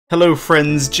Hello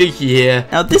friends, Jakey here.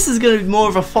 Now this is going to be more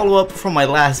of a follow-up from my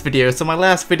last video. So my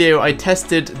last video I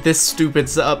tested this stupid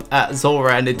setup at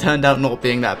Zora and it turned out not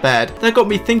being that bad. That got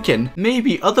me thinking,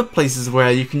 maybe other places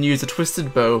where you can use a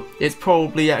twisted bow, it's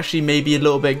probably actually maybe a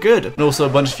little bit good. And also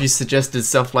a bunch of you suggested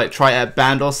stuff like try it at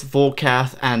Bandos,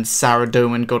 Volcath, and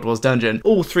Saradomin in God Wars Dungeon.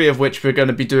 All three of which we're going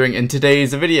to be doing in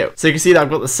today's video. So you can see that I've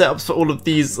got the setups for all of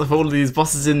these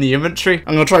bosses in the inventory.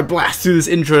 I'm going to try blast through this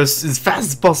intro as fast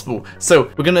as possible.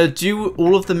 So we're going to do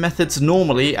all of the methods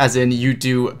normally, as in you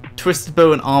do Twisted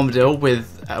Bow and Armadyl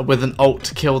with an ult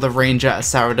to kill the ranger at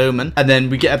Saradomin, and then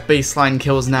we get a baseline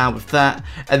kills now with that,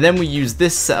 and then we use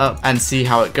this setup and see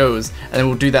how it goes, and then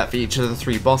we'll do that for each of the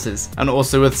three bosses. And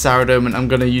also with Saradomin I'm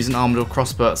going to use an Armadyl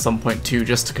crossbow at some point too,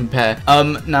 just to compare.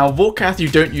 Now Volcath you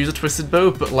don't use a Twisted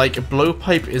Bow, but like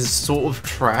Blowpipe is sort of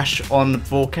trash on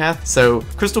Volcath, so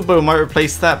Crystal Bow might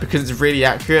replace that because it's really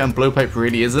accurate and Blowpipe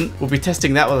really isn't. We'll be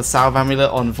testing that with a Salve Amulet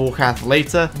on Volcath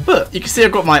later, but you can see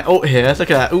I've got my ult here.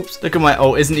 Look at that. Oops, look at my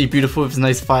ult. Isn't he beautiful with his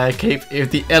nice fire cape? If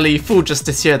the Ellie full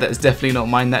justice here, that is definitely not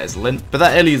mine, that is Lint, but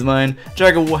that Ellie is mine.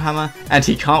 Dragon Warhammer, and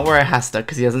he can't wear a Hasta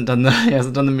because he hasn't done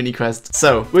the mini quest.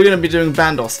 So we're going to be doing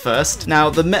Bandos first. Now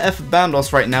the meta for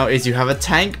Bandos right now is you have a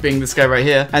tank, being this guy right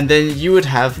here, and then you would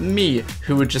have me,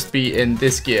 who would just be in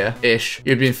this gear ish.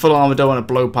 You'd be in full Armadyl and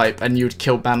a Blowpipe, and you would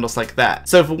kill Bandos like that.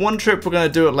 So for one trip we're going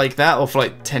to do it like that, or for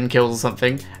like 10 kills or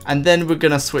something, and then we're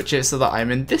going to switch it so that I'm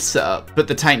in this setup, but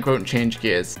the tank won't change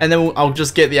gears. And then I'll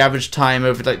just get the average time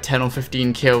over like 10 or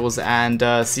 15 kills and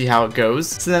see how it goes.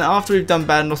 So then after we've done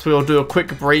Bandos, we'll do a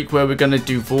quick break where we're going to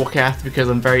do Volcath because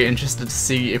I'm very interested to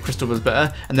see if Crystal was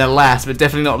better. And then last, but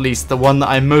definitely not least, the one that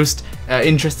I'm most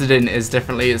interested in is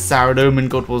definitely Saradomin in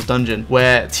God Wars Dungeon,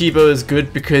 where T-Bow is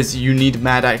good because you need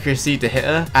mad accuracy to hit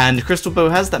her, and Crystal Bow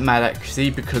has that mad accuracy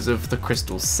because of the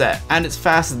crystal set, and it's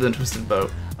faster than Twisted Bow.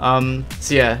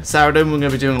 So yeah, Saradomin we're going to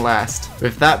be doing last.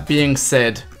 With that being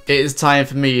said, it is time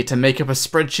for me to make up a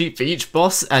spreadsheet for each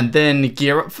boss and then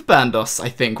gear up for Bandos, I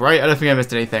think, right? I don't think I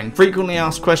missed anything. Frequently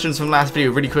asked questions from last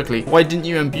video really quickly. Why didn't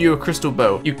you imbue a crystal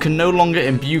bow? You can no longer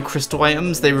imbue crystal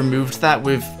items. They removed that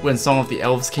when Song of the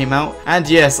Elves came out. And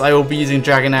yes, I will be using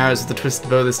dragon arrows with the twisted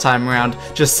bow this time around,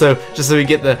 just so we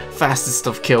get the fastest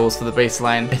of kills for the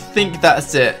baseline. I think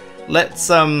that's it.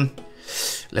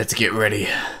 Let's get ready.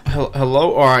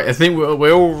 Hello? Alright, I think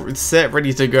we're all set,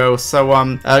 ready to go.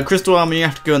 So, Crystal Armor, you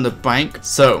have to go in the bank.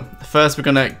 So, first we're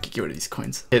gonna get rid of these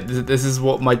coins. This is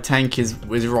what my tank is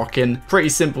rocking. Pretty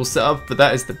simple setup, but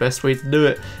that is the best way to do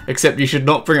it. Except you should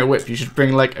not bring a whip. You should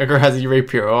bring like a Grazi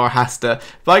Rapier or a Hasta.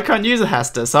 But I can't use a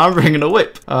Hasta, so I'm bringing a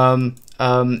whip.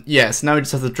 Yes, now we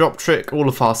just have to drop trick all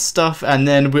of our stuff, and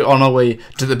then we're on our way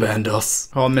to the Bandos.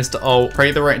 Oh, Mr. Ult,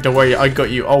 pray the range. Don't worry, I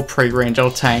got you. I'll pray range,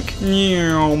 I'll tank.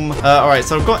 Alright,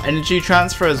 so I've got energy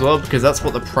transfer as well, because that's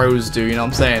what the pros do, you know what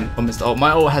I'm saying? Oh, Mr. Ult, my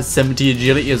ult has 70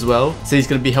 agility as well, so he's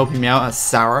going to be helping me out as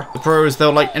Sarah. The pros,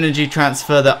 they'll like energy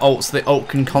transfer their ult, so the ult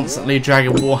can constantly drag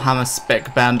a Warhammer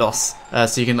spec Bandos.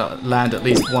 So you can land at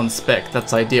least one spec.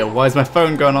 That's ideal. Why is my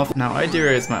phone going off? Now, idea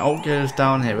is my ult goes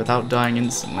down here without dying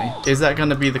instantly. Is that going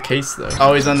to be the case though?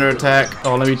 Oh, he's under attack.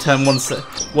 Oh, let me turn one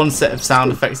set of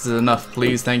sound effects is enough,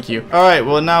 please. Thank you. Alright,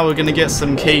 well now we're going to get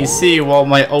some KC while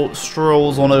my ult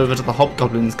strolls on over to the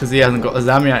hobgoblins because he hasn't got a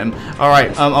Zami item.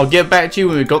 Alright, I'll get back to you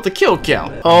when we've got the kill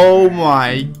count. Oh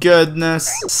my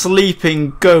goodness.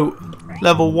 Sleeping goat.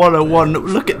 Level 101.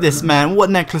 Look at this, man. What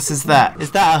necklace is that?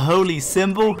 Is that a holy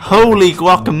symbol? Holy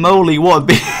guacamole. What a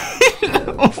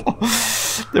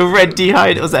the red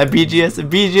D-hide. Was that a BGS? A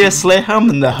BGS Slayer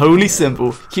Helm and the holy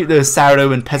symbol. Keep those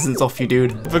Saradomin peasants off you,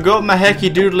 dude. I forgot my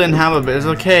hecky doodling hammer, but it's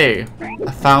okay.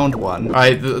 I found one.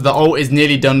 Alright, the ult is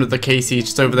nearly done with the KC.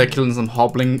 Just over there killing some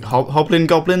hobbling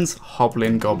goblins.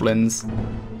 Hobbling goblins.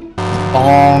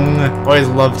 Bong. Always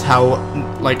loved how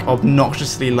like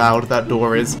obnoxiously loud that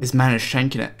door is. This man is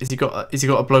shanking it. Is he got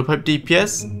a blowpipe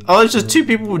DPS? Oh, it's just two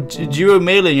people duo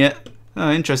mailing it. Oh,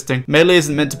 interesting. Melee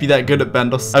isn't meant to be that good at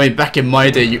Bandos. I mean, back in my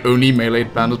day, you only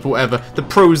meleeed Bandos, but whatever. The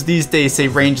pros these days say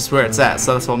range is where it's at,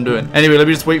 so that's what I'm doing. Anyway, let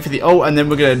me just wait for the ult, and then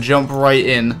we're gonna jump right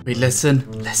in. Wait, listen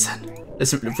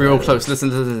real close.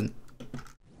 Listen.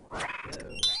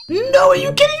 No, are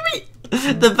you kidding me?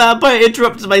 The vampire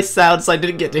interrupted my sound, so I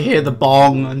didn't get to hear the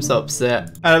bong. I'm so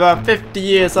upset. And about 50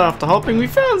 years after hopping, we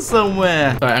found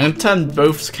somewhere. Alright, I'm gonna turn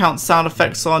both count sound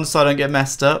effects on so I don't get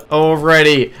messed up.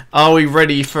 Already, are we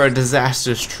ready for a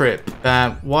disastrous trip?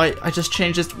 Why? I just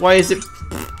changed this. Why is it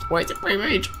pre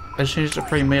range? I changed it to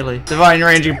pre melee. Divine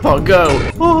ranging pot, go!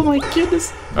 Oh my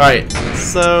goodness. Alright,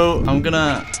 so what I'm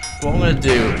gonna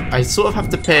do, I sort of have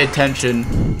to pay attention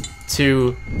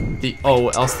to the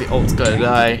ult, else the ult's gonna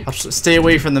die. I'll just stay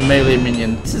away from the melee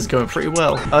minion. This is going pretty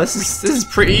well. Oh, this is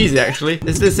pretty easy actually.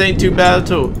 This ain't too bad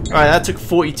at all. Alright, that took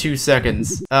 42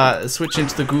 seconds. Switch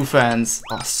into the goo fans.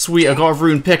 Oh sweet, I got a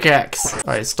rune pickaxe.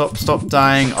 Alright, stop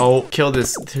dying. Oh, kill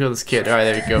this kid. Alright,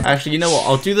 there we go. Actually, you know what?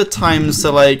 I'll do the time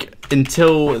so like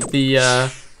until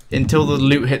the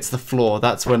loot hits the floor.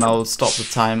 That's when I'll stop the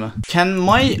timer. Can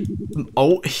my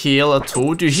ult heal at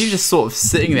all? Dude, he's just sort of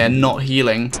sitting there not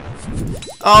healing.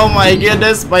 Oh my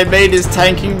goodness, my main is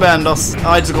tanking Bandos. Oh,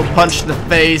 I just got punched in the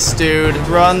face, dude.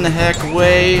 Run the heck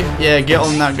away. Yeah, get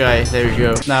on that guy. There we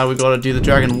go. Now we gotta do the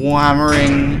dragon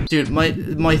warhammering. Dude, my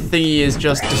thingy is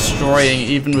just destroying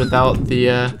even without the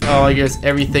oh, I guess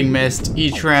everything missed.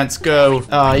 E-trance, go.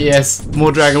 Ah, yes,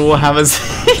 more dragon warhammers.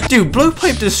 Dude,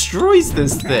 Blowpipe destroys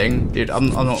this thing. Dude, I'm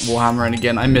not warhammering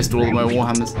again. I missed all of my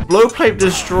warhammers. Blowpipe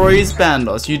destroys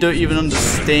Bandos. You don't even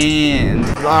understand.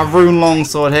 Ah, rune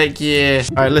longsword, heck yeah.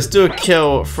 Alright, let's do a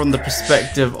kill from the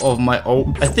perspective of my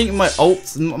ult. I think my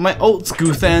ult's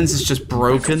Guthan's is just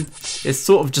broken. It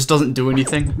sort of just doesn't do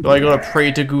anything. So I gotta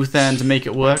pray to Guthan to make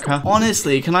it work, huh?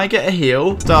 Honestly, can I get a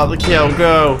heal? Start the kill,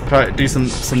 go. Alright, do some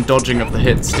dodging of the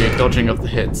hits, dude. Dodging of the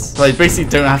hits. So I basically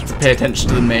don't have to pay attention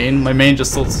to the main. My main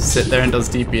just sort of sits there and does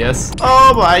DPS.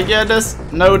 Oh my goodness.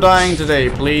 No dying today,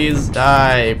 please.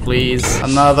 Die, please.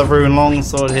 Another rune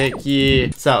longsword hit,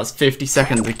 yeah. So that was 50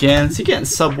 seconds again. So you're getting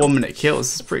sub 1 minute kills.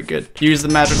 This is pretty good. Use the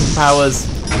magical powers.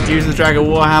 Use the dragon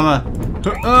warhammer.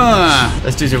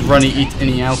 Let's do some runny eat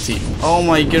any outie. Oh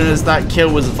my goodness, that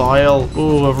kill was vile.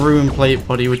 Ooh, a rune plate,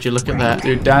 buddy. Would you look at that?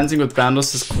 Dude, dancing with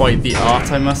Bandos is quite the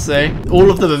art, I must say. All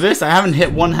of them are this. I haven't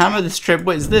hit one hammer this trip.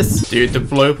 What is this? Dude, the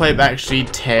blowpipe actually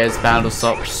tears Bandos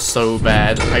up so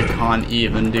bad. I can't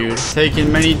even, dude.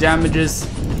 Taking many damages.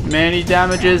 Many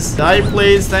damages. Die,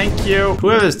 please. Thank you.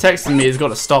 Whoever's texting me has got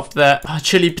to stop that. Oh,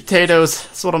 chili potatoes.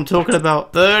 That's what I'm talking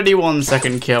about.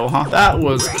 31-second kill, huh? That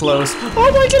was close.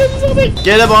 Oh my goodness, he's on me.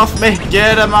 Get him off me.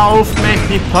 Get him off me.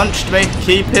 He punched me.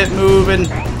 Keep it moving.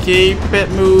 Keep it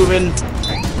moving.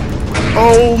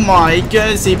 Oh my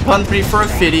goodness, he punched me for a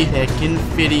fitty. Heckin'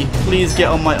 fitty. Please get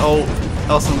on my ult,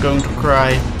 else I'm going to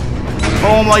cry.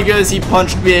 Oh my goodness, he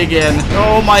punched me again.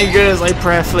 Oh my goodness, I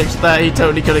prayer flicked that. He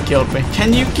totally could have killed me.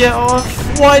 Can you get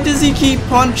off? Why does he keep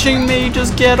punching me?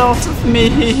 Just get off of me.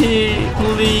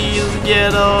 Please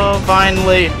get off.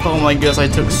 Finally. Oh my goodness, I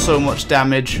took so much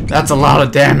damage. That's a lot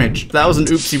of damage. That was an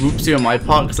oopsie whoopsie on my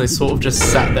part because I sort of just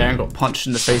sat there and got punched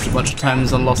in the face a bunch of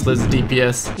times and lost loads of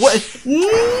DPS. What?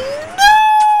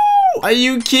 Are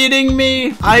you kidding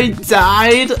me? I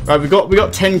died. Right, we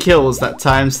got 10 kills that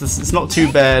time, so it's not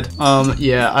too bad.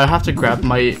 Yeah, I have to grab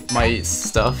my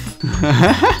stuff.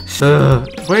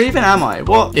 Where even am I?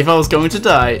 What if I was going to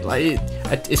die? Like,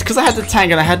 it's because I had the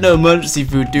tank and I had no emergency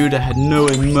food, dude. I had no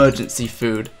emergency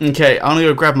food. Okay, I'm gonna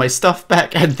go grab my stuff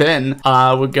back, and then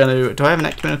we're gonna. Do I have an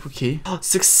ecumenical key? Oh,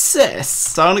 success!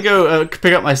 So I'm gonna go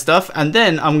pick up my stuff, and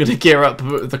then I'm gonna gear up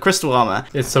the crystal armor.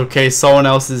 It's okay. Someone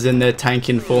else is in there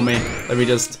tanking for me. Let me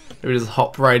just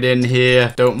hop right in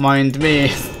here. Don't mind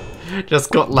me.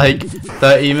 Just got like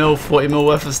 30 mil, 40 mil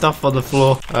worth of stuff on the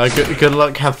floor. Good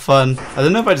luck, have fun. I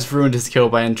don't know if I just ruined his kill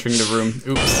by entering the room.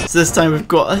 Oops. So this time we've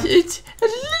got a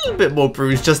little bit more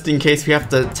bruise just in case we have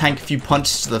to tank a few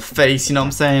punches to the face, you know what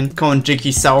I'm saying? Come on,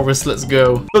 Jakeyosaurus, let's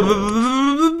go.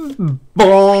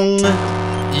 Bong!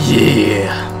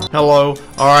 Yeah! Hello.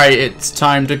 Alright, it's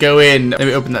time to go in. Let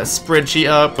me open that spreadsheet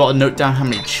up. Got to note down how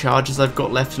many charges I've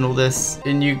got left and all this.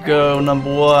 In you go,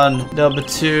 number 1, number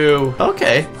 2.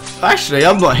 Okay. Actually,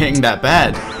 I'm not hitting that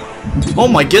bad. Oh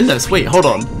my goodness, wait, hold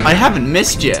on. I haven't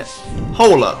missed yet.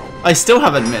 Hold up. I still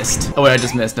haven't missed. Oh wait, I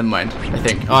just missed, never mind. I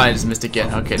think. Oh, I just missed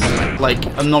again. Okay, never mind. Like,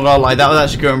 I'm not gonna lie, that was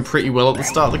actually going pretty well at the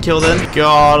start of the kill then.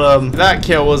 Got him. That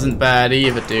kill wasn't bad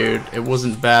either, dude. It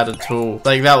wasn't bad at all.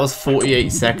 Like, that was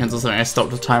 48 seconds or something. I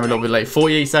stopped the timer a little bit late.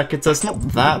 48 seconds, so it's not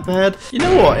that bad. You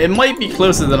know what? It might be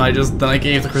closer than I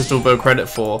gave the crystal bow credit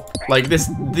for. Like,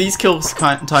 these kill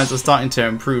times are starting to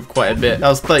improve quite a bit. That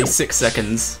was 36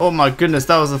 seconds. Oh my goodness,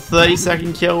 that was a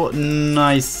 30-second kill.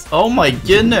 Nice. Oh my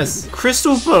goodness.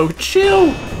 Crystal bow,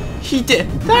 chill. He did.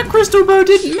 That crystal bow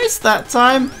didn't miss that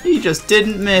time. He just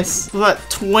didn't miss. That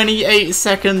 28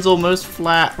 seconds almost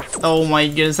flat. Oh my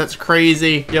goodness, that's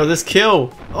crazy. Yo, this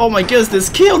kill. Oh my goodness, this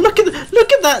kill. Look at that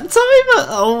timer.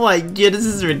 Oh my goodness,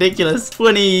 this is ridiculous.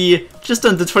 Just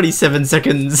under 27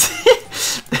 seconds.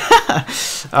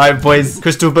 Alright boys,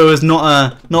 crystal bow is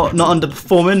not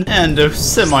underperforming, and a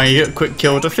semi-quick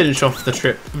kill to finish off the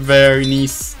trip. Very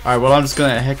nice. Alright, well I'm just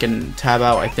gonna heckin' tab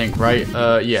out, I think, right?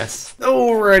 Yes.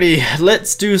 Alrighty,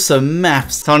 let's do some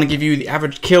maths. So I'm gonna give you the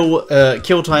average kill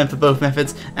time for both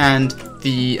methods and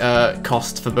the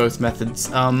cost for both methods.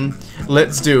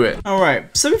 Let's do it.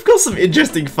 Alright, so we've got some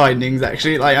interesting findings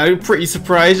actually. Like, I'm pretty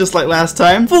surprised, just like last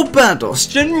time. For Bandos,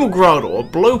 General Grado, or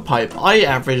Blowpipe, I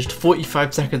averaged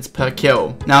 45 seconds per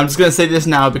kill. Now, I'm just gonna say this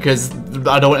now because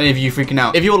I don't want any of you freaking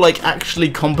out. If you're like actually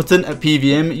competent at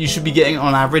PVM, you should be getting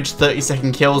on average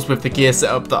 30-second kills with the gear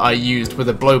setup that I used with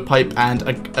a Blowpipe and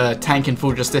a tank in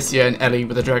full Justicia and Ellie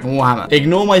with a Dragon Warhammer.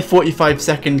 Ignore my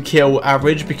 45-second kill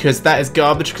average because that is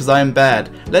garbage because I am bad.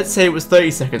 Let's say it was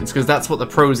 30 seconds because that's what the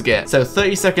pros get. So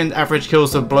 30-second average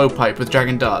kills with Blowpipe with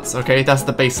Dragon Darts, okay? That's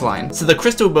the baseline. So the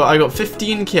Crystal Bow, I got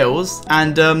 15 kills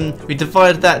and we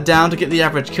divided that down to get the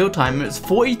average kill time. It was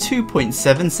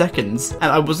 42.7 seconds and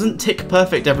I wasn't tick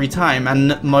perfect every time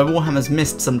and my Warhammers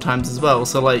missed sometimes as well.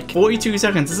 So like 42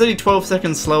 seconds is only 12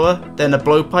 seconds slower than a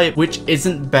Blowpipe, which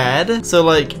isn't bad. So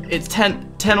like it's 10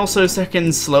 or so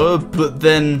seconds slower, but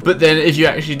then if you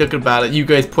actually look about it, you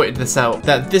guys pointed this out,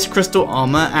 that this crystal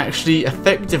armor actually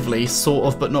effectively, sort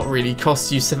of, but not really,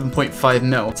 costs you 7.5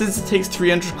 mil. Since it takes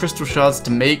 300 crystal shards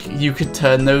to make, you could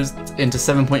turn those into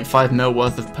 7.5 mil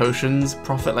worth of potions,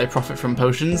 profit from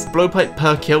potions. Blowpipe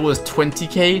per kill was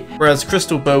 20k, whereas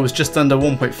Crystal Bow was just under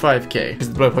 1.5k,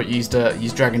 because the Blowpipe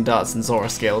used Dragon Darts and Zora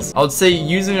scales. I would say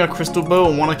using a Crystal Bow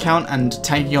on one account and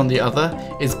tanking on the other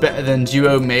is better than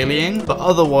duo meleeing, but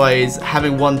otherwise,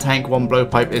 having one tank, one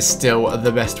Blowpipe is still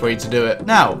the best way to do it.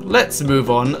 Now, let's move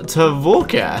on to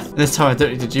Vorkath. This time I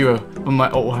don't need a duo, but my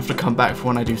ult will have to come back for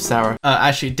when I do Sarah.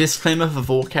 Actually, disclaimer for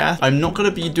Vorkath, I'm not going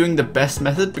to be doing the best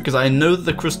method because I know that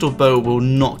the Crystal Bow will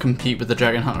not compete with the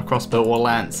Dragon Hunter Crossbow or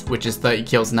Lance, which is 30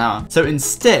 kills an hour. So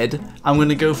instead, I'm going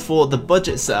to go for the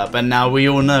budget setup, and now we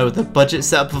all know the budget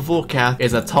setup for Vorkath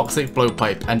is a toxic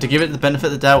Blowpipe, and to give it the benefit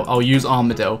of the doubt, I'll use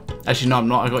Armadyl. Actually, no, I'm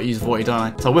not. I got to use Void, don't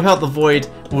I? So I'll whip out the Void,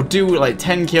 we'll do like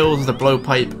 10 kills with the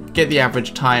Blowpipe, get the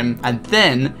average time, and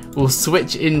then we'll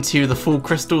switch into the full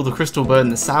Crystal, the Crystal Bow,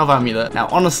 and the Salve Amulet. Now,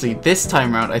 honestly, this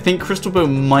time around, I think Crystal Bow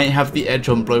might have the edge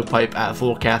on Blowpipe at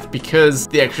Vorkath because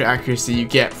the extra accuracy you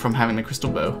get from having the Crystal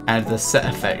Bow and the set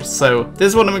effect. So this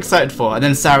is what I'm excited for, and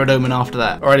then Saradomin after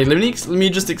that. Alrighty, let me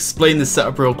just explain this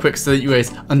setup real quick so that you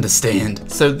guys understand.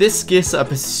 So this gear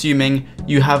setup is assuming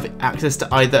you have access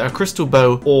to either a Crystal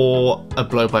Bow or a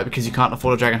Blowpipe because you can't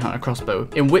afford a Dragon Hunter Crossbow,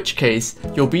 in which case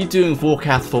you'll be doing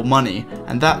Vorkath for money,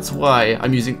 and that's why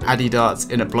I'm using Addy Darts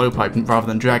in a Blowpipe rather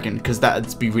than Dragon, because that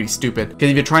would be really stupid. Because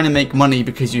if you're trying to make money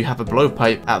because you have a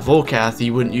Blowpipe at Vorkath,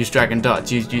 you wouldn't use Dragon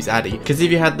Darts, you'd use Addy. Because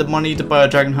if you had the money to buy a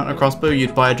Dragon Hunter Crossbow,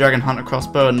 you'd buy a Dragon Hunter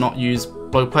Crossbow and not use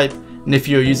Blowpipe, and if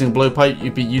you're using Blowpipe,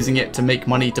 you'd be using it to make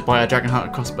money to buy a Dragon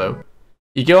Hunter Crossbow.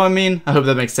 You get what I mean? I hope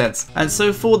that makes sense. And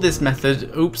so for this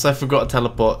method, oops, I forgot to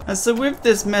teleport. And so with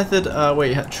this method,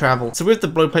 travel. So with the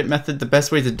Blowpipe method, the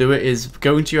best way to do it is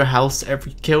go into your house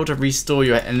every kill to restore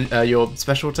your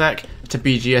special attack to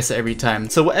BGS every time.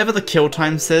 So whatever the kill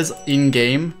time says in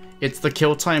game, it's the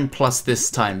kill time plus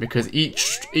this time, because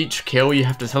each kill you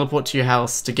have to teleport to your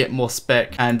house to get more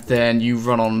spec, and then you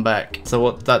run on back. So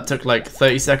what that took like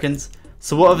 30 seconds.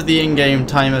 So whatever the in-game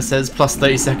timer says plus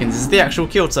 30 seconds is the actual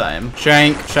kill time.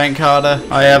 Shank harder.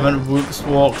 I haven't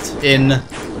walked in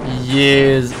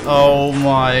years. Oh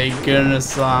my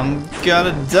goodness, I'm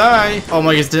gonna die. Oh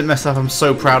my goodness, didn't mess up. I'm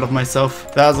so proud of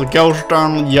myself. That was a ghost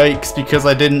down, yikes, because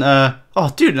I didn't oh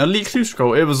dude, an elite clue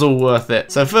scroll, it was all worth it.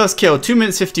 So first kill, 2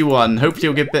 minutes 51. Hopefully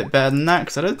you'll get a bit better than that,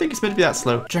 because I don't think it's meant to be that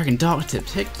slow. Dragon Dark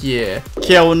Tips, heck yeah.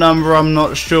 Kill number, I'm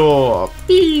not sure.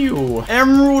 Pew!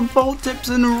 Emerald Bolt Tips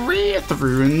and Wraith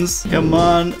Runes. Come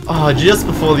on. Oh, just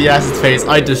before the acid phase,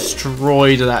 I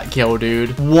destroyed that kill,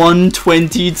 dude.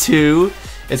 122.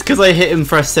 It's because I hit him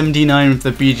for a 79 with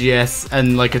the BGS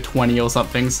and like a 20 or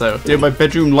something, so. Dude, my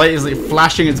bedroom light is like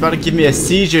flashing. It's about to give me a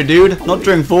seizure, dude. Not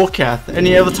during Vorkath.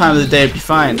 Any other time of the day, it'd be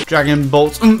fine. Dragon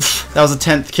Bolt. That was a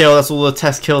 10th kill. That's all the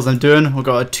test kills I'm doing. We've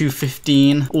got a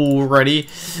 215 already.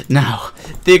 Now,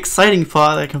 the exciting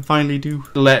part I can finally do.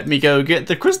 Let me go get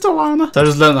the crystal armor. So I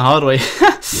just learned the hard way.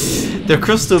 The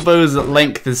Crystal Bow's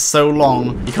length is so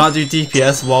long. You can't do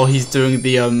DPS while he's doing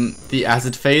the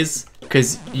acid phase,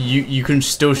 because you can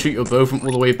still shoot your bow from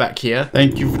all the way back here.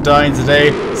 Thank you for dying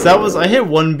today. So that was, I hit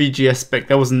 1 BGS spec,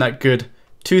 that wasn't that good.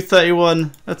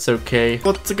 231, that's okay.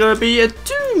 What's gonna be a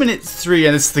 2 minutes 3,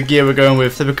 and this is the gear we're going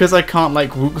with. So because I can't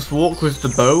like walk with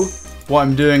the bow, what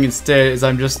I'm doing instead is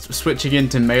I'm just switching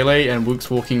into melee and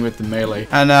Wook's walking with the melee.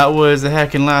 And that was a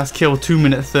heckin' last kill, 2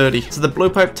 minute 30. So the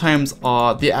blowpipe times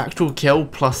are the actual kill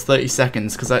plus 30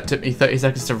 seconds, because that took me 30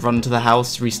 seconds to run to the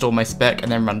house, restore my spec,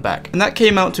 and then run back. And that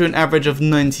came out to an average of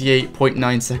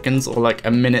 98.9 seconds, or like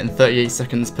a minute and 38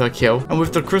 seconds per kill. And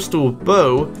with the crystal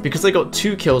bow, because I got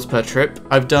 2 kills per trip,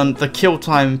 I've done the kill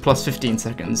time plus 15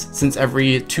 seconds. Since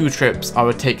every 2 trips, I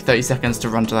would take 30 seconds to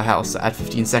run to the house, add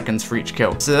 15 seconds for each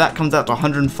kill. So that comes out to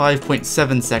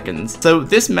 105.7 seconds. So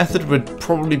this method would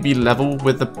probably be level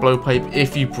with the blowpipe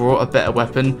if you brought a better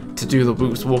weapon to do the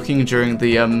Wook's walking during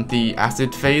the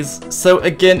acid phase. So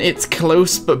again, it's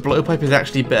close, but blowpipe is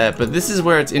actually better. But this is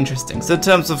where it's interesting. So in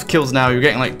terms of kills now, you're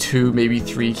getting like 2, maybe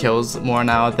 3 kills more an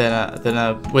hour than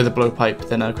with a blowpipe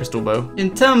than a crystal bow.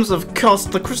 In terms of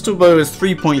cost, the crystal bow is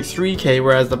 3.3k,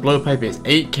 whereas the blowpipe is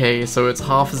 8k. So it's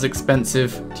half as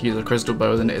expensive to use a crystal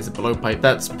bow than it is a blowpipe.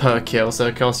 That's per kill. So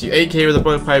it costs you 8k with a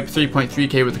blowpipe,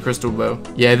 3.3k with the crystal bow.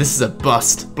 Yeah, this is a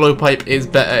bust. Blowpipe is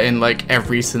better in like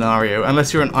every scenario,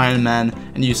 unless you're an Iron Man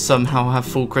and you somehow have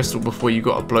full crystal before you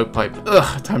got a blowpipe.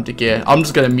 Ugh, time to gear. I'm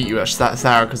just gonna meet you at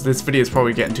Sarah because this video is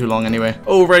probably getting too long anyway.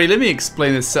 Alrighty, let me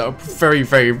explain this setup very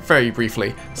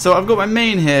briefly. So I've got my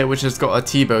main here, which has got a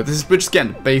T-bow. We're just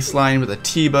getting a baseline with a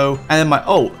T-bow, and then my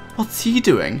ult. What's he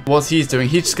doing? What's he's doing?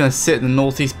 He's just gonna sit in the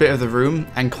northeast bit of the room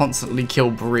and constantly kill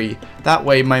Bree. That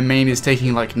way my main is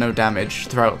taking like no damage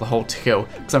throughout the whole kill.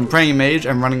 Because I'm praying mage,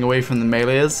 I'm running away from the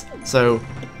meleeers, so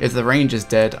if the range is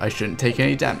dead, I shouldn't take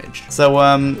any damage. So,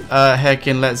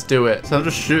 heckin', let's do it. So I'm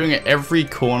just shooting at every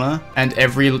corner, and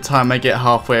every time I get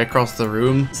halfway across the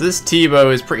room. So this T-bow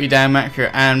is pretty damn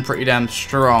accurate and pretty damn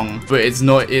strong, but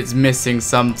it's missing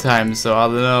sometimes, so I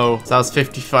don't know. So that was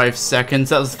 55 seconds.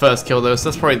 That was the first kill though, so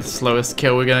that's probably the slowest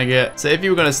kill we're gonna get. So if you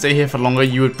were gonna stay here for longer,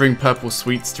 you would bring purple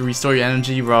sweets to restore your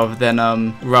energy rather than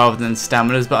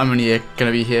staminas, but I'm only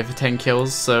gonna be here for 10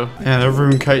 kills, so. And a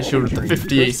rune kite shield with the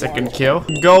 58-second kill.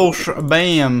 Gosh,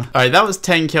 bam. Alright, that was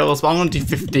 10 kills, but I'm gonna do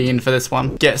 15 for this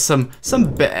one. Get some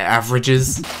better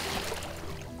averages.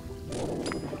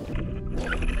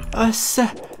 A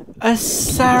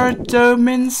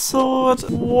Saradomin sword?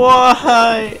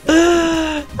 Why?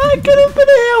 That could have been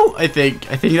a hilt. I think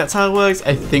that's how it works.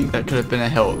 I think that could have been a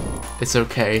hilt. It's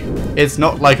okay. It's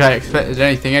not like I expected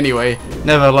anything anyway.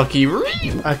 Never lucky.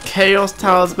 A Chaos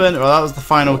Talisman. Well, that was the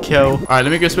final kill. Alright,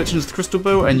 let me go switch into the crystal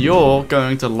bow, and you're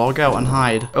going to log out and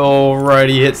hide.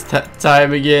 Alrighty, it's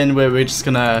time again where we're just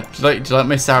gonna... Do you like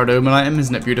my Saradomin item?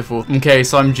 Isn't it beautiful? Okay,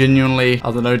 so I'm genuinely...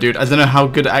 I don't know, dude. I don't know how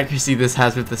good accuracy this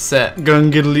has with the set. Go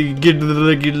and get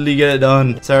it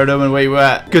done. Saradomin, where you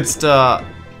at? Good start.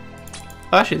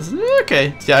 Actually, it's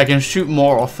okay. Yeah, I can shoot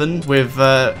more often with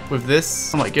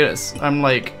this. Oh my goodness, I'm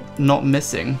like not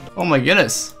missing. Oh my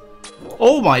goodness.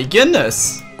 Oh my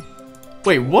goodness.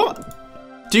 Wait,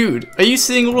 what? Dude, are you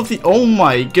seeing all of the? Oh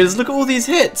my goodness, look at all these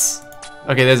hits.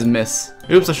 Okay, there's a miss.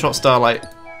 Oops, I shot Starlight.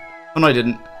 Oh no, I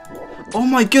didn't. Oh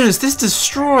my goodness, this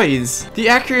destroys. The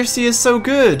accuracy is so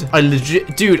good.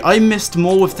 Dude, I missed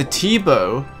more with the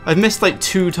T-bow. I've missed like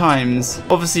 2 times.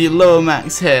 Obviously, lower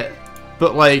max hit.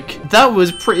 But like, that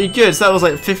was pretty good. So that was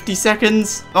like 50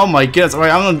 seconds. Oh my goodness. Alright,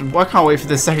 I can't wait for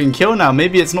the second kill now.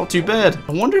 Maybe it's not too bad.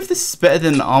 I wonder if this is better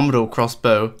than an Armadyl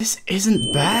crossbow. This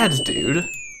isn't bad, dude.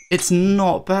 It's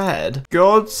not bad.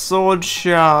 God sword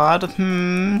shard.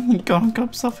 He got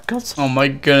himself a god sword. Oh my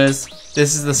goodness.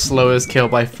 This is the slowest kill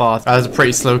by far. That was a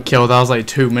pretty slow kill. That was like a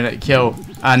 2-minute kill.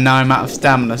 And now I'm out of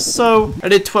stamina. So I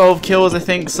did 12 kills, I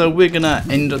think. So we're gonna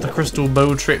end the crystal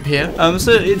bow trip here.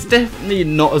 So it's definitely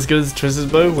not as good as Twizz's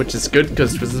bow, which is good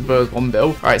because Twizz's bow is 1 bill.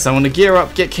 Alright, so I'm gonna gear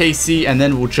up, get KC, and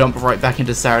then we'll jump right back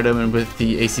into Saradomin with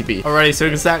the ACB. Alrighty, so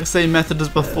exact same method as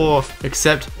before,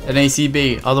 except an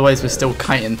ACB. Otherwise, we're still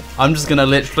kiting. I'm just gonna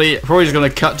probably just gonna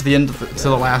cut to the end of to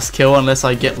the last kill unless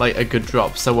I get like a good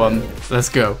drop. So let's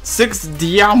go. 6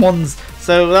 diamonds.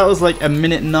 So that was like a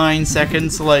minute 9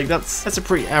 seconds. So like that's a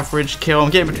pretty average kill. I'm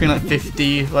getting between like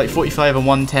 50, like 45 and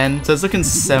 110. So it's looking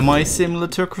semi-similar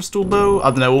to a crystal bow.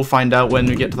 I don't know, we'll find out when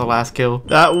we get to the last kill.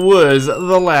 That was the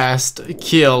last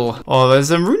kill. Oh, there's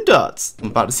some rune darts. I'm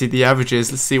about to see the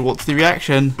averages. Let's see what's the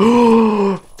reaction.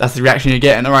 That's the reaction you're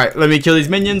getting. Alright, let me kill these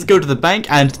minions, go to the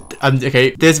bank, and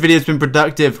okay, this video's been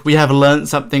productive. We have learned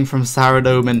something from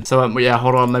Saradomin. So yeah,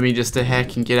 hold on, let me just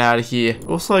heck and get out of here.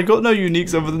 Also, I got no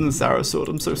uniques other than the Sarah sword.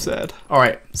 I'm so sad.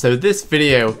 Alright, so this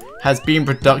video has been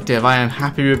productive. I am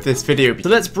happy with this video. So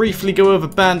let's briefly go over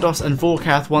Bandos and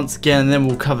Vorkath once again, and then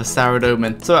we'll cover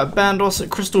Saradomin. So at Bandos,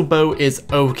 crystal bow is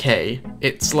okay.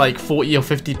 It's like 40 or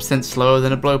 50% slower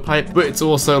than a blowpipe, but it's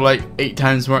also like 8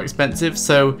 times more expensive.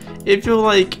 So if you're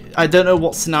like I don't know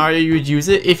what scenario you would use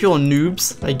it. If you're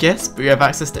noobs, I guess, but you have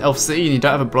access to Elf City and you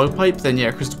don't have a blowpipe, then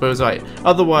yeah, Crystal Bow is right.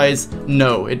 Otherwise,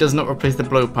 no, it does not replace the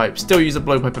blowpipe. Still use a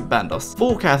blowpipe at Bandos.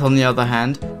 Forecath, on the other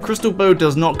hand, Crystal Bow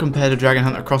does not compare to Dragon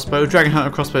Hunter Crossbow. Dragon Hunter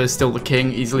Crossbow is still the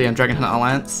king easily on Dragon Hunter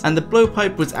Alliance, and the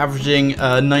blowpipe was averaging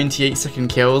 98-second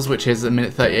kills, which is a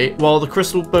minute 38, while the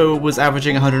Crystal Bow was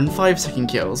averaging 105-second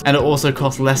kills, and it also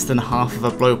costs less than half of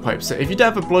a blowpipe. So if you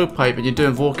don't have a blowpipe and you're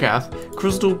doing Forecath,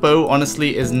 Crystal Bow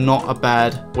honestly is not a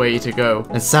bad way to go.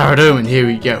 And Saradomin, here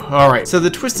we go. Alright, so the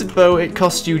Twisted Bow, it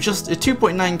costs you just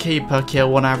 2.9k per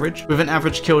kill on average, with an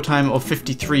average kill time of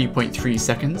 53.3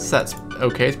 seconds. That's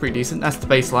okay, it's pretty decent. That's the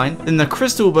baseline. Then the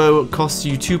Crystal Bow costs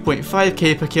you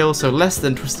 2.5k per kill, so less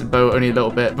than Twisted Bow, only a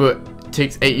little bit, but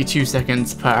takes 82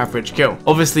 seconds per average kill.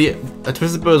 Obviously, a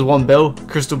Twisted Bow is 1 bill,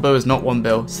 Crystal Bow is not 1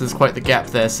 bill, so there's quite the gap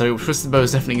there, so Twisted Bow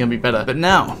is definitely going to be better. But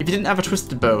now, if you didn't have a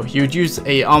Twisted Bow, you would use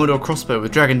a Armadyl crossbow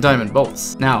with Dragon Diamond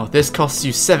bolts. Now, this costs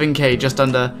you 7k just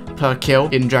under per kill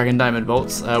in Dragon Diamond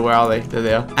bolts. Where are they? There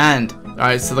they are. And,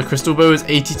 alright, so the Crystal Bow is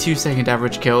 82-second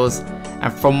average kills,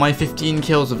 and from my 15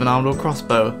 kills with an Armadyl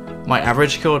crossbow, my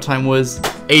average kill time was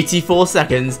 84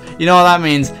 seconds. You know what that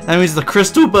means? That means the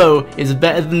Crystal Bow is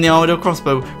better than the Armadyl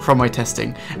crossbow from my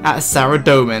testing at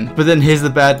Saradomin. But then here's the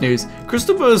bad news.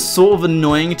 Crystal Bow is sort of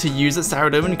annoying to use at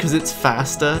Saradomin because it's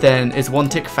faster than, it's 1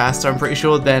 tick faster, I'm pretty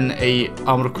sure, than a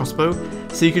Armadyl crossbow.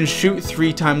 So you can shoot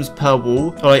 3 times per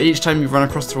wall, or like each time you run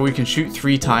across the wall you can shoot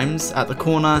 3 times at the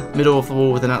corner, middle of the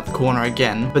wall, then at the corner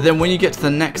again. But then when you get to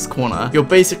the next corner, you're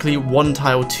basically 1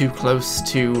 tile too close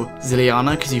to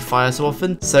Ziliana because you fire so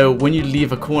often. So when you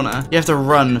leave a corner, you have to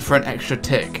run for an extra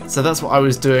tick. So that's what I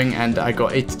was doing, and I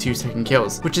got 82-second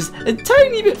kills, which is a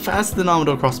tiny bit faster than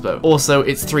Armadyl crossbow. Also,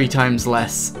 it's 3 times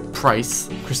less price,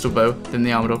 Crystal Bow, than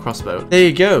the Armadyl crossbow. There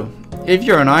you go. If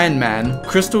you're an Iron Man,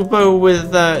 Crystal Bow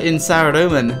with in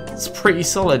Saradomin, it's pretty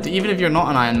solid. Even if you're not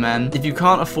an Iron Man, if you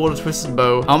can't afford a Twisted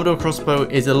Bow, Armadyl crossbow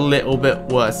is a little bit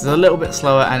worse. It's a little bit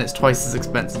slower and it's twice as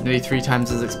expensive, nearly 3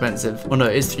 times as expensive. Well, no,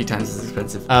 it is 3 times as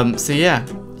expensive. So yeah.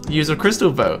 Use a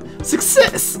Crystal Bow.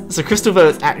 Success! So Crystal Bow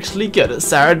is actually good at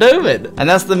Saradomin. And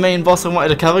that's the main boss I wanted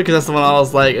to cover because that's the one I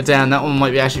was like, damn, that one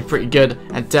might be actually pretty good.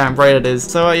 And damn right it is.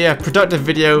 So yeah, productive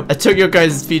video. I took your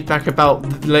guys' feedback about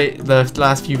the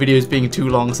last few videos being too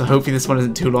long. So hopefully this one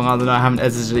isn't too long. I don't know, I haven't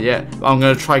edited it yet. But I'm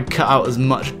going to try and cut out as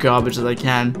much garbage as I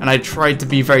can. And I tried to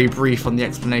be very brief on the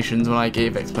explanations when I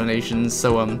gave explanations.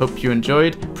 So hope you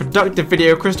enjoyed. Productive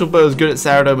video. Crystal Bow is good at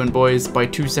Saradomin, boys, by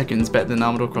 2 seconds better than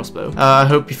Armadyl crossbow. I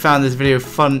hope you found this video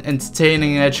fun,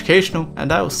 entertaining, and educational,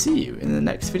 and I will see you in the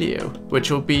next video,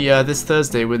 which will be this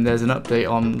Thursday when there's an update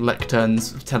on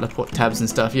lecterns, teleport tabs and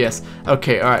stuff. Yes,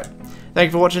 okay, alright. Thank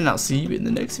you for watching, and I'll see you in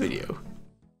the next video.